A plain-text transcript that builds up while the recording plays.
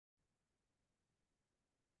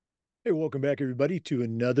Hey, welcome back, everybody, to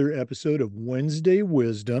another episode of Wednesday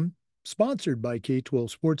Wisdom, sponsored by K-12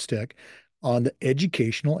 Sports Tech on the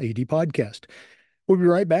Educational AD Podcast. We'll be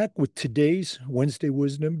right back with today's Wednesday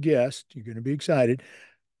Wisdom guest. You're going to be excited.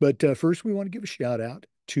 But first, we want to give a shout out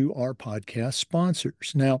to our podcast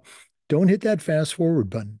sponsors. Now, don't hit that fast forward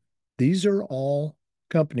button. These are all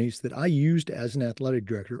companies that I used as an athletic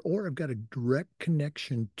director or I've got a direct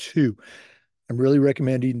connection to. I'm really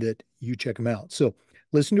recommending that you check them out. So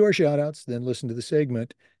listen to our shout outs, then listen to the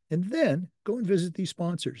segment, and then go and visit these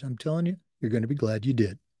sponsors. I'm telling you, you're going to be glad you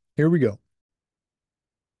did. Here we go.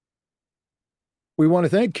 We want to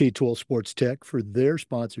thank K-12 Sports Tech for their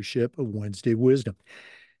sponsorship of Wednesday Wisdom.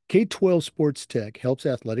 K-12 Sports Tech helps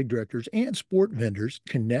athletic directors and sport vendors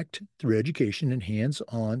connect through education and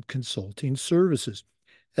hands-on consulting services.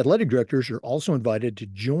 Athletic directors are also invited to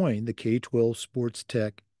join the K-12 Sports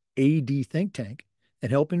Tech AD think tank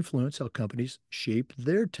and help influence how companies shape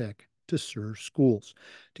their tech to serve schools.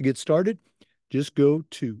 To get started, just go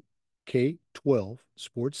to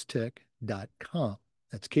k12sportstech.com.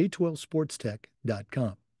 That's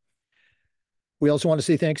k12sportstech.com. We also want to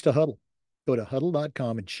say thanks to Huddle. Go to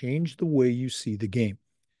huddle.com and change the way you see the game.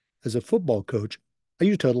 As a football coach, I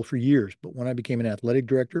used Huddle for years, but when I became an athletic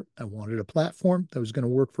director, I wanted a platform that was going to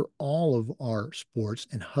work for all of our sports,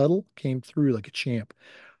 and Huddle came through like a champ.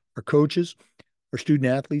 Our coaches, our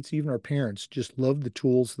student athletes, even our parents just loved the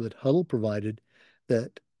tools that Huddle provided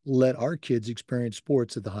that let our kids experience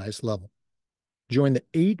sports at the highest level. Join the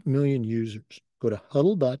 8 million users. Go to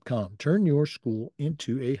huddle.com. Turn your school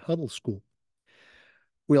into a Huddle school.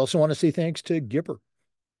 We also want to say thanks to Gipper.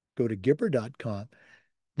 Go to gipper.com.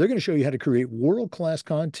 They're going to show you how to create world-class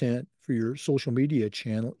content for your social media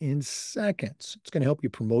channel in seconds. It's going to help you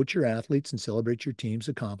promote your athletes and celebrate your team's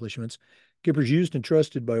accomplishments. Gipper's used and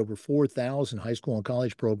trusted by over 4,000 high school and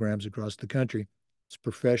college programs across the country. It's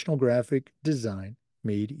professional graphic design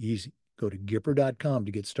made easy. Go to gipper.com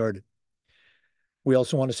to get started. We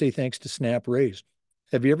also want to say thanks to Snap Raise.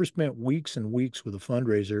 Have you ever spent weeks and weeks with a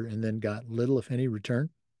fundraiser and then got little, if any, return?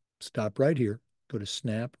 Stop right here. Go to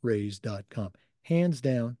snapraise.com. Hands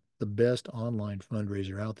down, the best online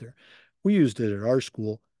fundraiser out there. We used it at our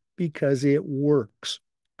school because it works.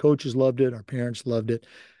 Coaches loved it. Our parents loved it.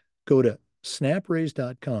 Go to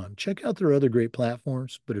snapraise.com. Check out their other great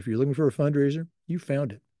platforms. But if you're looking for a fundraiser, you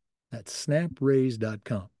found it. That's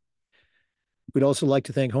snapraise.com. We'd also like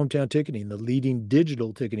to thank Hometown Ticketing, the leading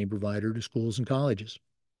digital ticketing provider to schools and colleges.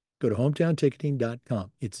 Go to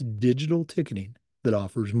hometownticketing.com. It's digital ticketing that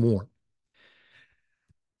offers more.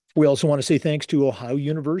 We also want to say thanks to Ohio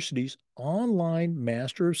University's online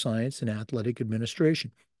Master of Science in Athletic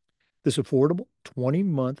Administration. This affordable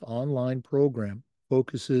 20-month online program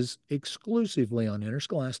focuses exclusively on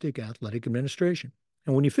interscholastic athletic administration.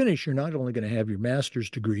 And when you finish, you're not only going to have your master's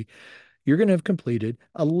degree, you're going to have completed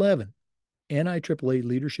 11 NIAAA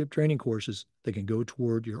leadership training courses that can go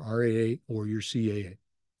toward your RAA or your CAA.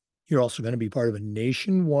 You're also going to be part of a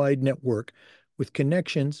nationwide network with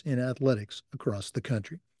connections in athletics across the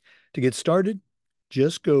country. To get started,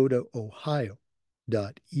 just go to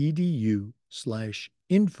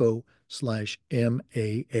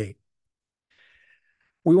ohio.edu/info/MAA.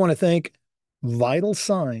 We want to thank Vital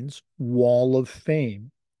Signs Wall of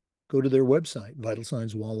Fame. Go to their website,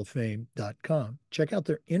 vitalsignswalloffame.com. Check out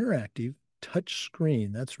their interactive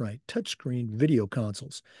touchscreen, that's right, touchscreen video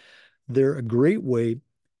consoles. They're a great way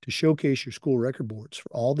to showcase your school record boards for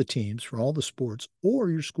all the teams, for all the sports, or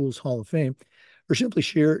your school's Hall of Fame, or simply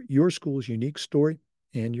share your school's unique story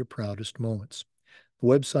and your proudest moments. The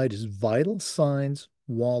website is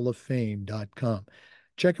vitalsignswalloffame.com.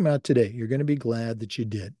 Check them out today. You're going to be glad that you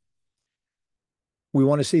did. We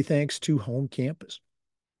want to say thanks to Home Campus.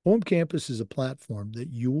 Home Campus is a platform that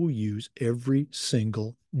you will use every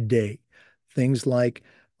single day. Things like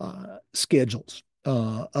schedules,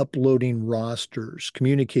 uploading rosters,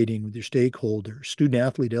 communicating with your stakeholders, student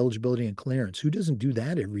athlete eligibility and clearance. Who doesn't do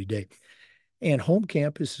that every day? And Home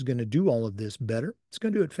Campus is going to do all of this better. It's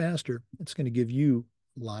going to do it faster. It's going to give you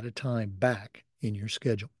a lot of time back in your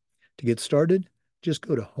schedule. To get started, just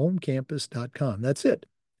go to homecampus.com. That's it,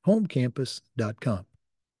 homecampus.com.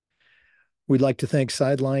 We'd like to thank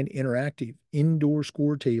Sideline Interactive, indoor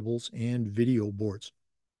score tables and video boards.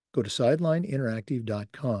 Go to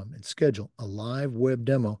sidelineinteractive.com and schedule a live web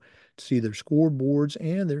demo to see their scoreboards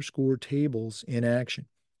and their score tables in action.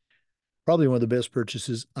 Probably one of the best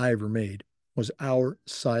purchases I ever made was our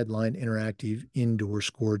Sideline Interactive indoor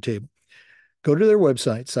score table. Go to their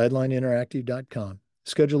website, sidelineinteractive.com,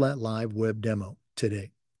 schedule that live web demo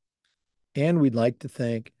today. And we'd like to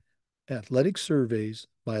thank Athletic Surveys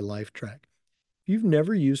by LifeTrack. If you've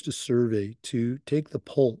never used a survey to take the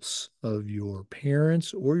pulse of your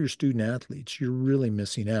parents or your student athletes, you're really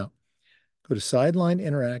missing out. Go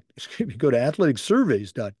to go to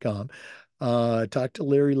athleticsurveys.com, talk to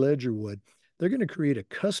Larry Ledgerwood. They're going to create a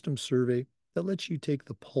custom survey that lets you take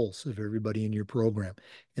the pulse of everybody in your program.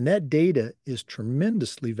 And that data is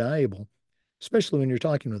tremendously valuable, especially when you're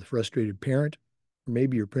talking with a frustrated parent, or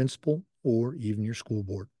maybe your principal, or even your school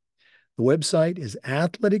board. The website is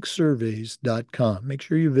athleticsurveys.com. Make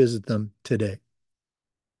sure you visit them today.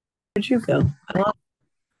 Where'd you go?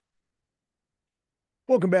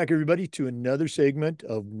 Welcome back, everybody, to another segment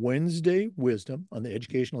of Wednesday Wisdom on the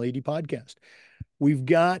Educational AD Podcast. We've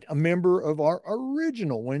got a member of our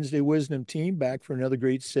original Wednesday Wisdom team back for another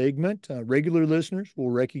great segment. Regular listeners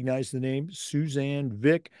will recognize the name Suzanne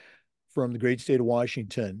Vick from the great state of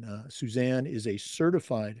Washington. Suzanne is a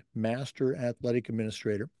certified master athletic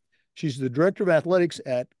administrator. She's the director of athletics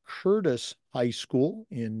at Curtis High School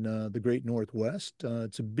in the great Northwest.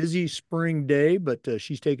 It's a busy spring day, but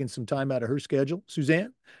she's taking some time out of her schedule.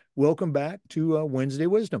 Suzanne, welcome back to Wednesday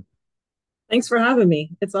Wisdom. Thanks for having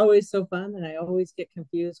me. It's always so fun, and I always get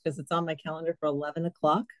confused because it's on my calendar for 11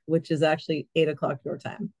 o'clock, which is actually 8 o'clock your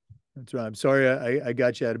time. That's right. I'm sorry I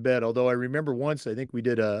got you out of bed, although I remember once, I think we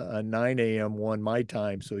did a 9 a.m. one my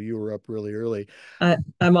time, so you were up really early.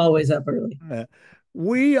 I'm always up early.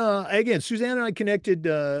 Again, Suzanne and I connected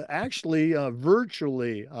actually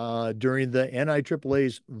virtually during the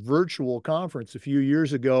NIAAA's virtual conference a few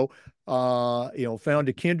years ago. Found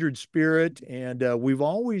a kindred spirit, and we've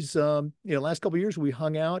always, last couple of years we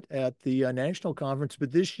hung out at the national conference,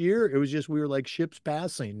 but this year it was just we were like ships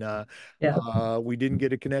passing. We didn't get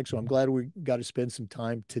to connect, so I'm glad we got to spend some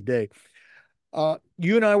time today.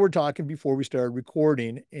 You and I were talking before we started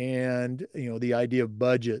recording, and the idea of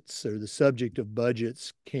budgets or the subject of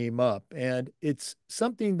budgets came up, and it's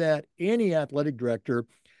something that any athletic director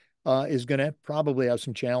is going to probably have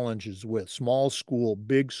some challenges with. Small school,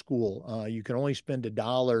 big school, you can only spend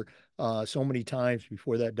 $1 so many times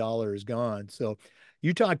before that dollar is gone. So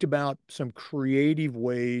you talked about some creative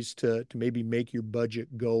ways to maybe make your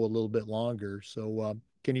budget go a little bit longer. So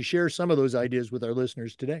can you share some of those ideas with our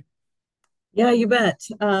listeners today? Yeah, you bet.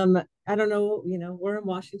 I don't know, we're in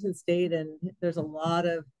Washington State, and there's a lot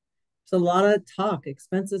of talk.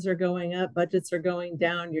 Expenses are going up, budgets are going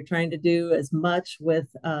down. You're trying to do as much with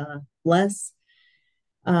less.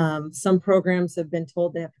 Some programs have been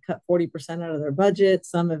told they have to cut 40% out of their budget.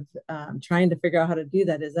 Some have trying to figure out how to do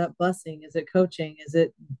that. Is that busing? Is it coaching? Is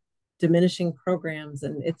it diminishing programs?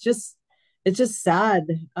 And it's just sad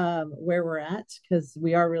where we're at, because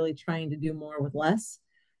we are really trying to do more with less.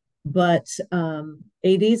 But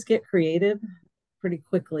ADs get creative pretty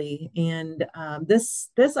quickly, and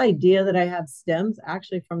this idea that I have stems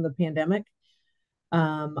actually from the pandemic.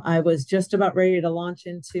 I was just about ready to launch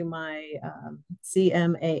into my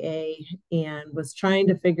CMAA, and was trying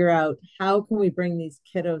to figure out how can we bring these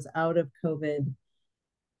kiddos out of COVID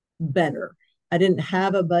better. I didn't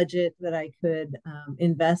have a budget that I could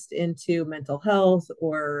invest into mental health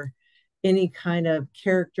or any kind of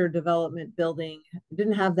character development building. I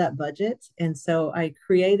didn't have that budget. And so I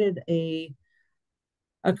created a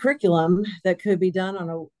curriculum that could be done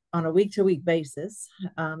on a week-to-week basis.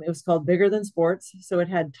 It was called Bigger Than Sports. So it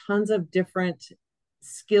had tons of different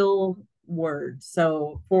skill words.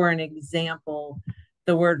 So for an example,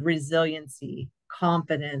 the word resiliency,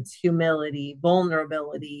 confidence, humility,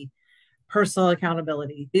 vulnerability, personal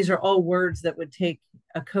accountability. These are all words that would take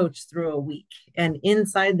a coach through a week. And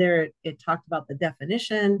inside there, it talked about the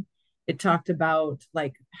definition. It talked about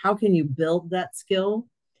like, how can you build that skill?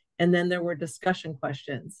 And then there were discussion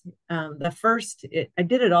questions. I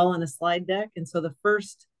did it all on a slide deck. And so the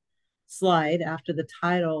first slide after the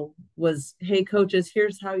title was, hey, coaches,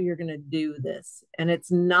 here's how you're going to do this. And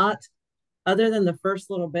it's not, other than the first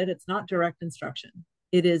little bit, it's not direct instruction.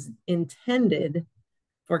 It is intended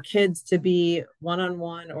for kids to be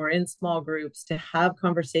one-on-one or in small groups, to have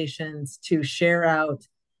conversations, to share out,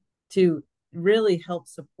 to really help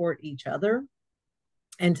support each other,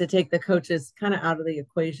 and to take the coaches kind of out of the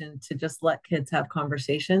equation, to just let kids have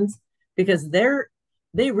conversations, because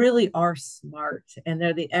they really are smart and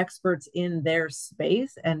they're the experts in their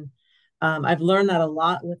space. And I've learned that a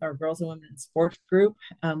lot with our girls and women in sports group.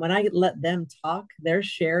 When I let them talk, they're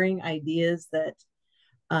sharing ideas that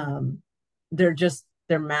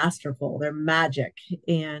they're masterful, they're magic,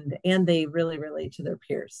 and they really relate to their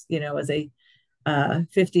peers. As a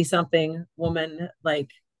 50-something woman, like,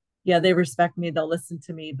 yeah, they respect me, they'll listen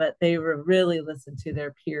to me, but they really listen to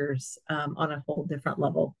their peers on a whole different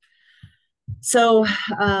level. So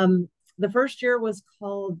the first year was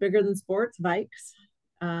called Bigger Than Sports, Vikes.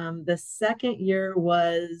 The second year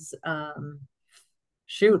was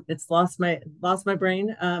shoot, it's lost my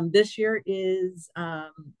brain. This year is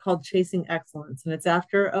called Chasing Excellence, and it's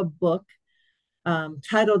after a book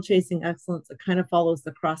titled Chasing Excellence. It kind of follows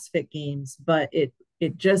the CrossFit Games, but it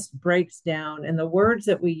just breaks down. And the words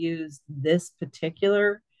that we use this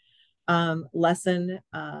particular lesson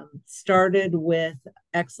started with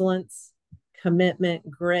excellence, commitment,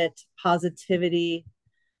 grit, positivity,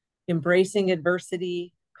 embracing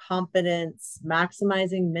adversity, confidence,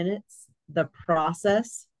 maximizing minutes, the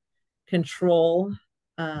process, control,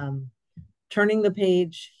 um, turning the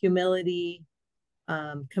page, humility,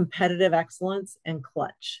 competitive excellence, and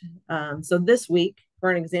clutch. So this week, for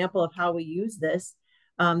an example of how we use this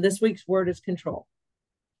week's word is control.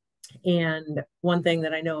 And one thing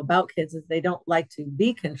that I know about kids is they don't like to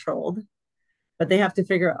be controlled, but they have to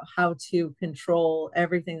figure out how to control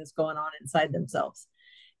everything that's going on inside themselves.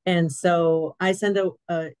 And so I send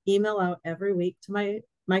a email out every week to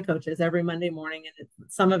my coaches every Monday morning, and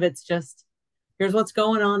some of it's just here's what's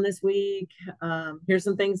going on this week. Here's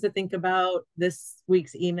some things to think about. This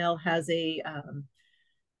week's email has a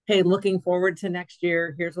hey, looking forward to next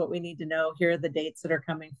year. Here's what we need to know. Here are the dates that are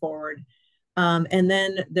coming forward. And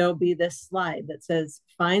then there'll be this slide that says,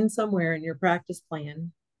 find somewhere in your practice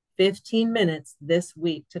plan 15 minutes this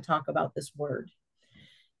week to talk about this word.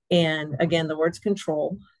 And again, the word's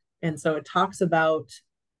control. And so it talks about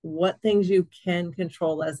what things you can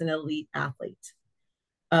control as an elite athlete.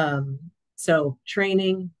 So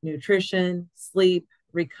training, nutrition, sleep,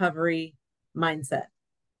 recovery, mindset.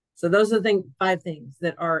 So those are the 5 things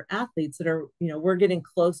that are athletes that are, we're getting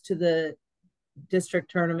close to the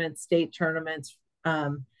district tournaments, state tournaments.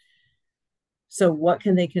 So what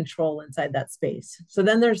can they control inside that space? So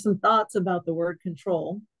then there's some thoughts about the word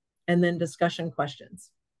control and then discussion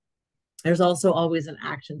questions. There's also always an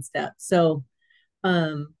action step. So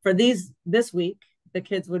for this week, the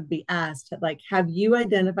kids would be asked, like, have you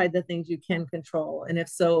identified the things you can control? And if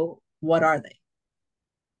so, what are they?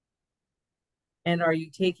 And are you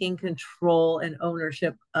taking control and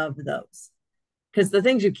ownership of those? Because the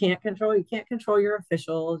things you can't control your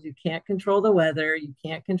officials, you can't control the weather, you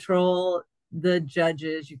can't control the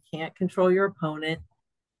judges, you can't control your opponent.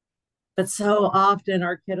 But so often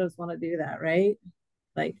our kiddos want to do that, right?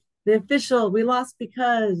 Like, the official, we lost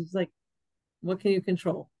because it's like, what can you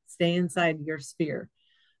control? Stay inside your sphere.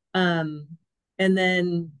 And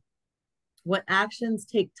then what actions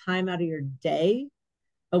take time out of your day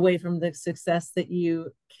away from the success that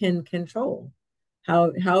you can control?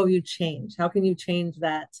 How have you changed? How can you change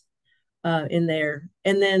that in there?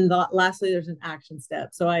 And then lastly, there's an action step.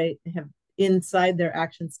 So I have inside their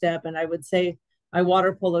action step, and I would say my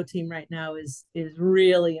water polo team right now is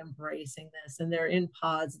really embracing this, and they're in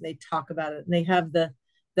pods and they talk about it, and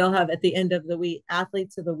they'll have at the end of the week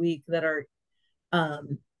athletes of the week that are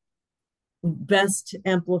best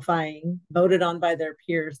amplifying, voted on by their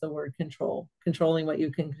peers, the word control, controlling what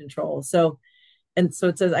you can control. So it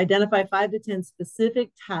says identify 5 to 10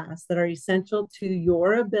 specific tasks that are essential to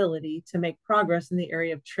your ability to make progress in the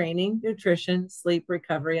area of training, nutrition, sleep,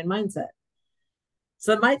 recovery, and mindset.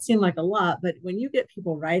 So it might seem like a lot, but when you get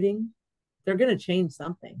people writing, they're going to change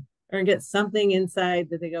something or get something inside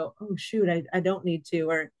that they go, oh, shoot, I don't need to.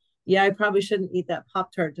 Or, yeah, I probably shouldn't eat that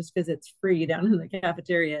Pop-Tart just because it's free down in the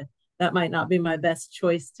cafeteria. That might not be my best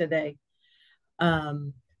choice today.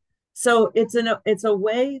 So it's a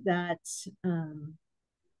way that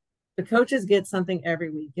the coaches get something every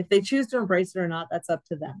week. If they choose to embrace it or not, that's up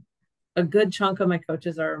to them. A good chunk of my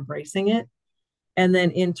coaches are embracing it. And then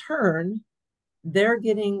in turn, they're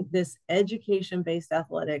getting this education-based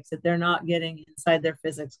athletics that they're not getting inside their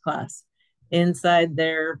physics class, inside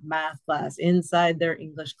their math class, inside their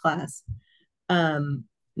English class.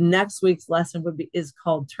 Next week's lesson is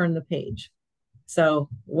called Turn the Page. So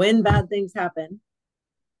when bad things happen,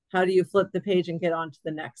 how do you flip the page and get on to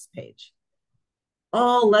the next page?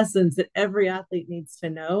 All lessons that every athlete needs to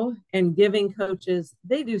know, and giving coaches,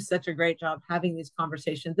 they do such a great job having these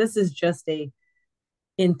conversations. This is just a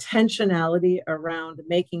intentionality around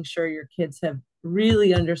making sure your kids have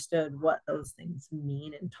really understood what those things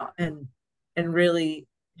mean and really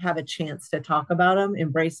have a chance to talk about them,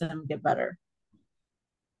 embrace them, get better.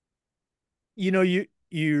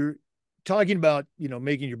 You're talking about,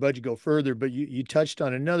 making your budget go further, but you touched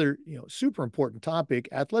on another, super important topic.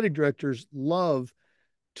 Athletic directors love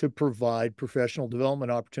to provide professional development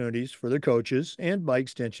opportunities for their coaches and by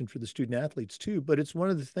extension for the student athletes too. But it's one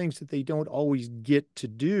of the things that they don't always get to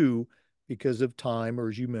do because of time, or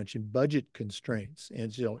as you mentioned, budget constraints.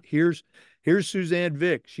 And so here's Suzanne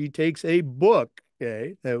Vick. She takes a book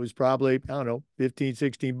Okay. That was probably, I don't know, 15,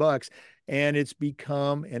 $16. And it's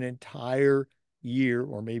become an entire year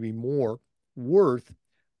or maybe more worth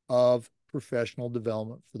of professional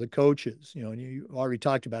development for the coaches. And you already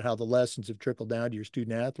talked about how the lessons have trickled down to your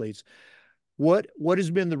student athletes. What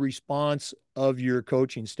has been the response of your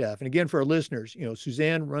coaching staff? And again, for our listeners,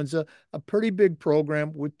 Suzanne runs a pretty big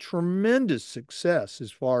program with tremendous success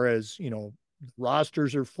as far as,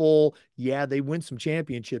 rosters are full. Yeah, they win some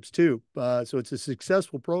championships too. So it's a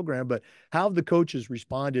successful program, but how have the coaches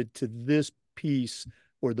responded to this piece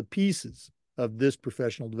or the pieces of this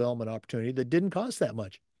professional development opportunity that didn't cost that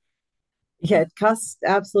much? Yeah, it costs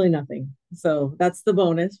absolutely nothing. So that's the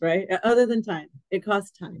bonus, right? Other than time, it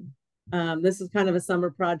costs time. This is kind of a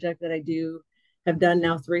summer project that I do have done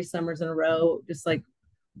now 3 summers in a row. Just like,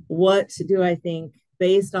 what do I think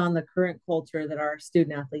based on the current culture that our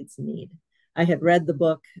student athletes need? I had read the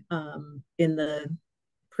book in the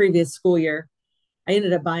previous school year. I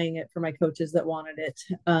ended up buying it for my coaches that wanted it.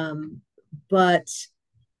 But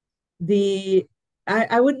the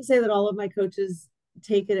I wouldn't say that all of my coaches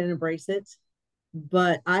take it and embrace it,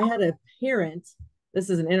 but I had a parent. This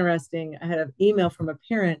is an interesting. I had an email from a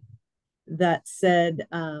parent that said,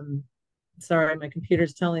 "Sorry, my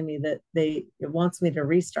computer's telling me that it wants me to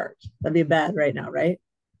restart. That'd be bad right now, right?"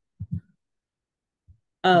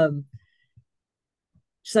 Um,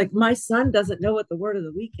 she's like, "My son doesn't know what the word of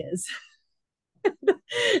the week is,"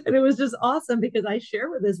 and it was just awesome because I share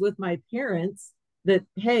with this with my parents that,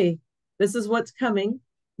 hey, this is what's coming.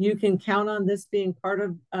 You can count on this being part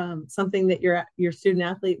of something that your student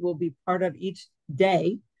athlete will be part of each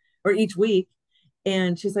day or each week.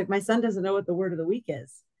 And she's like, my son doesn't know what the word of the week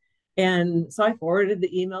is. And so I forwarded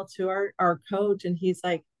the email to our coach, and he's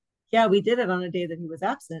like, yeah, we did it on a day that he was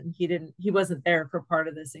absent. He wasn't there for part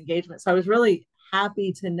of this engagement. So I was really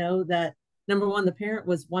happy to know that, number one, the parent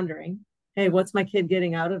was wondering, hey, what's my kid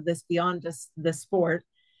getting out of this beyond just the sport?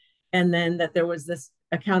 And then that there was this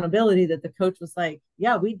accountability that the coach was like,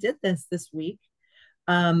 yeah, we did this week.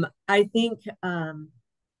 I think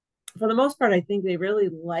for the most part, I think they really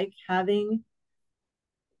like having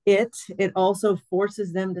it also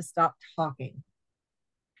forces them to stop talking.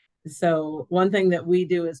 So one thing that we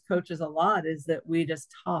do as coaches a lot is that we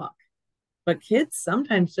just talk, but kids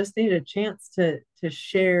sometimes just need a chance to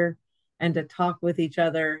share and to talk with each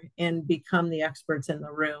other and become the experts in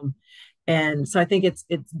the room. And so I think it's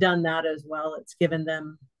done that as well. It's given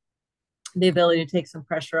them the ability to take some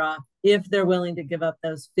pressure off if they're willing to give up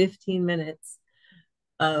those 15 minutes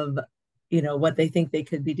of what they think they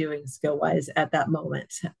could be doing skill wise at that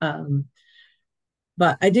moment.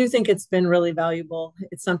 But I do think it's been really valuable.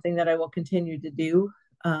 It's something that I will continue to do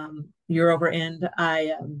year over end.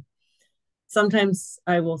 I sometimes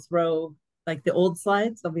I will throw like the old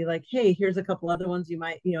slides. I'll be like, hey, here's a couple other ones you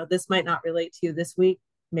might, this might not relate to you this week,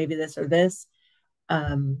 maybe this or this.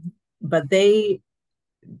 But I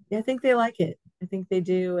think they like it. I think they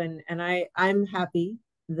do. And I'm happy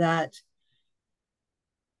that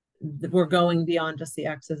we're going beyond just the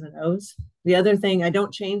X's and O's. The other thing, I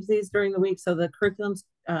don't change these during the week. So the curriculum's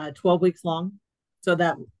 12 weeks long. So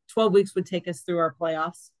that 12 weeks would take us through our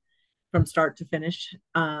playoffs from start to finish.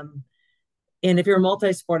 And if you're a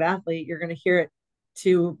multi-sport athlete, you're going to hear it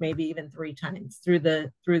 2, maybe even 3 times through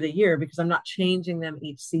the year, because I'm not changing them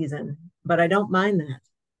each season. But I don't mind that,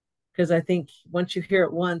 because I think once you hear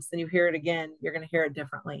it once, then you hear it again, you're going to hear it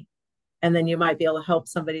differently. And then you might be able to help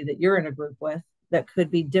somebody that you're in a group with that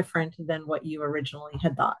could be different than what you originally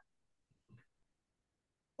had thought.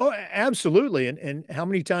 Oh, absolutely. And how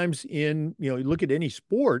many times you look at any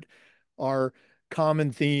sport are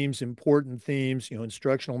common themes, important themes,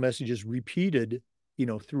 instructional messages repeated,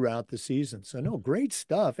 throughout the season. So no, great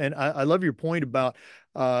stuff. And I love your point about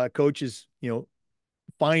coaches,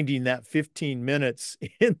 finding that 15 minutes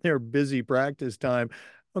in their busy practice time.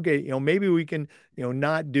 Okay, maybe we can,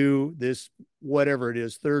 not do this, whatever it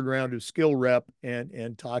is, third round of skill rep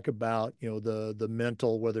and talk about, the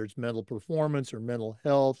mental, whether it's mental performance or mental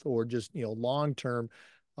health or just, long-term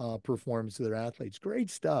performance of their athletes. Great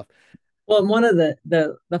stuff. Well, one of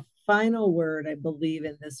the final word I believe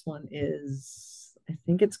in this one is, I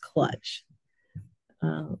think it's clutch.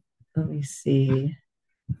 Let me see.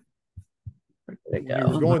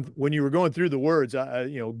 When you were going through the words,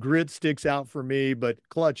 grit sticks out for me, but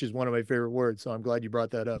clutch is one of my favorite words. So I'm glad you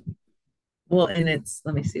brought that up. Well, and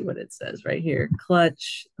let me see what it says right here.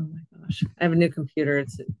 Clutch. Oh my gosh. I have a new computer.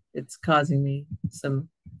 It's causing me some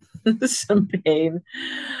some pain.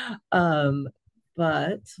 But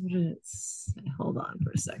what did it say? Hold on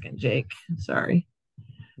for a second, Jake. Sorry.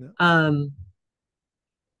 Yeah.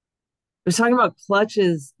 I was talking about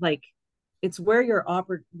clutches, like it's where your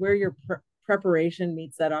preparation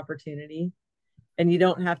meets that opportunity. And you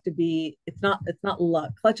don't have to be, it's not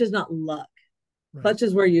luck. Clutch is not luck. Right. Clutch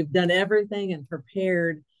is where you've done everything and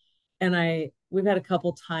prepared. And we've had a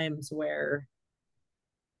couple times where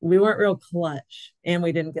we weren't real clutch and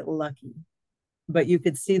we didn't get lucky, but you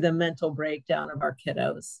could see the mental breakdown of our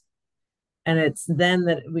kiddos. And it's then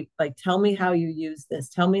that we like, tell me how you use this,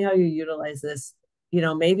 tell me how you utilize this.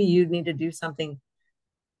 Maybe you need to do something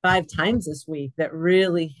 5 times this week that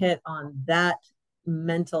really hit on that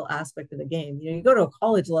mental aspect of the game. You go to a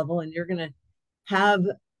college level and you're going to have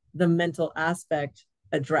the mental aspect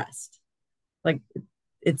addressed. Like,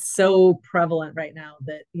 it's so prevalent right now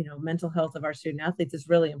that, mental health of our student athletes is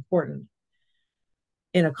really important.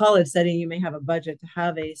 In a college setting, you may have a budget to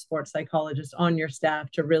have a sports psychologist on your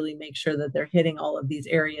staff to really make sure that they're hitting all of these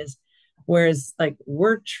areas. Whereas, like,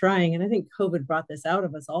 we're trying, and I think COVID brought this out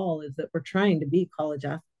of us all, is that we're trying to be college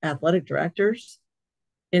athletic directors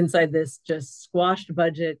inside this just squashed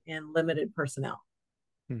budget and limited personnel.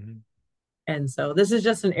 Mm-hmm. And so this is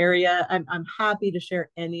just an area. I'm happy to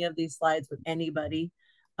share any of these slides with anybody.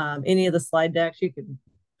 Any of the slide decks, you can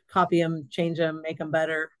copy them, change them, make them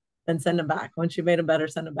better, then send them back. Once you made them better,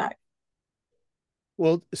 send them back.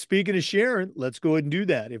 Well, speaking of sharing, let's go ahead and do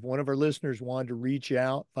that. If one of our listeners wanted to reach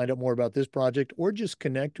out, find out more about this project, or just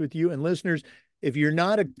connect with you, and listeners, if you're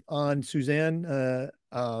not on Suzanne,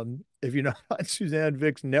 if you're not on Suzanne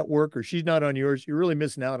Vick's network, or she's not on yours, you're really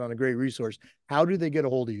missing out on a great resource. How do they get a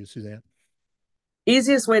hold of you, Suzanne?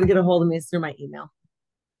 Easiest way to get a hold of me is through my email.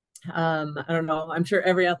 I don't know. I'm sure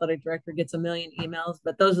every athletic director gets a million emails,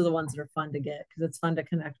 but those are the ones that are fun to get because it's fun to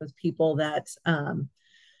connect with people that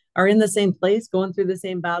are in the same place, going through the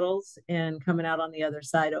same battles, and coming out on the other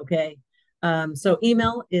side okay. So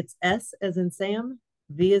email, it's S as in Sam,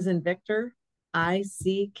 V as in Victor,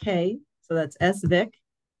 ICK. So that's SVick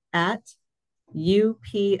at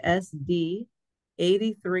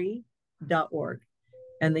UPSD83.org.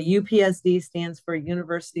 And the UPSD stands for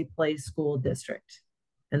University Place School District.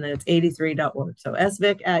 And then it's 83.org. So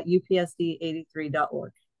SVick at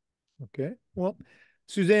UPSD83.org. Okay. Well,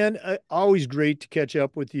 Suzanne, always great to catch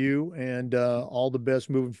up with you, and all the best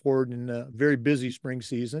moving forward in a very busy spring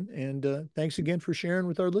season. And thanks again for sharing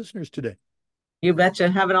with our listeners today. You betcha.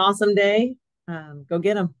 Have an awesome day. Go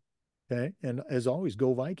get them. Okay. And as always,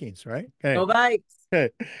 go Vikings, right? Okay. Go Vikes.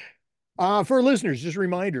 Okay. For our listeners, just a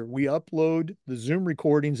reminder, we upload the Zoom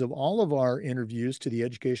recordings of all of our interviews to the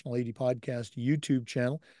Educational AD Podcast YouTube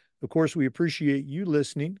channel. Of course, we appreciate you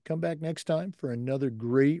listening. Come back next time for another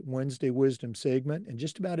great Wednesday Wisdom segment, and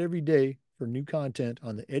just about every day for new content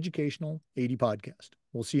on the Educational AD Podcast.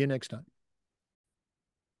 We'll see you next time.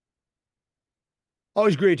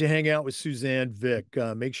 Always great to hang out with Suzanne Vick.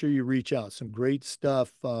 Make sure you reach out. Some great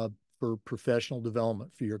stuff for professional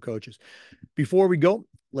development for your coaches. Before we go,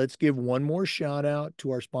 let's give one more shout out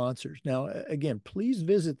to our sponsors. Now, again, please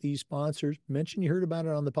visit these sponsors. Mention you heard about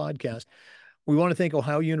it on the podcast. We want to thank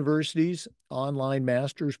Ohio University's online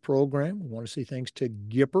master's program. We want to say thanks to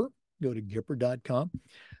Gipper. Go to Gipper.com.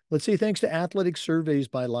 Let's say thanks to Athletic Surveys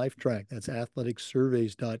by LifeTrack. That's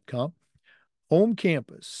athleticsurveys.com. Home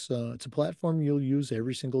Campus. It's a platform you'll use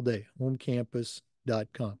every single day.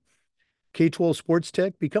 Homecampus.com. K-12 Sports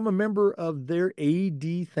Tech. Become a member of their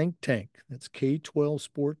AD think tank. That's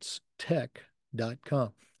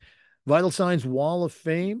K12sportstech.com. Vital Signs Wall of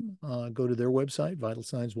Fame. Go to their website,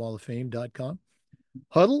 vitalsignswalloffame.com.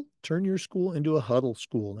 Huddle. Turn your school into a huddle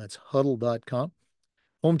school. That's huddle.com.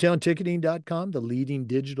 Hometownticketing.com, the leading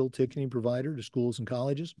digital ticketing provider to schools and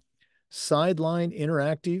colleges. Sideline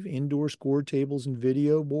Interactive, indoor score tables and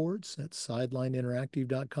video boards. That's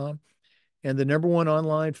sidelineinteractive.com. And the #1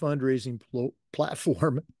 online fundraising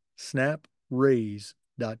platform,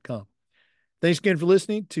 snapraise.com. Thanks again for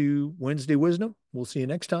listening to Wednesday Wisdom. We'll see you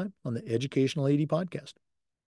next time on the Educational AD Podcast.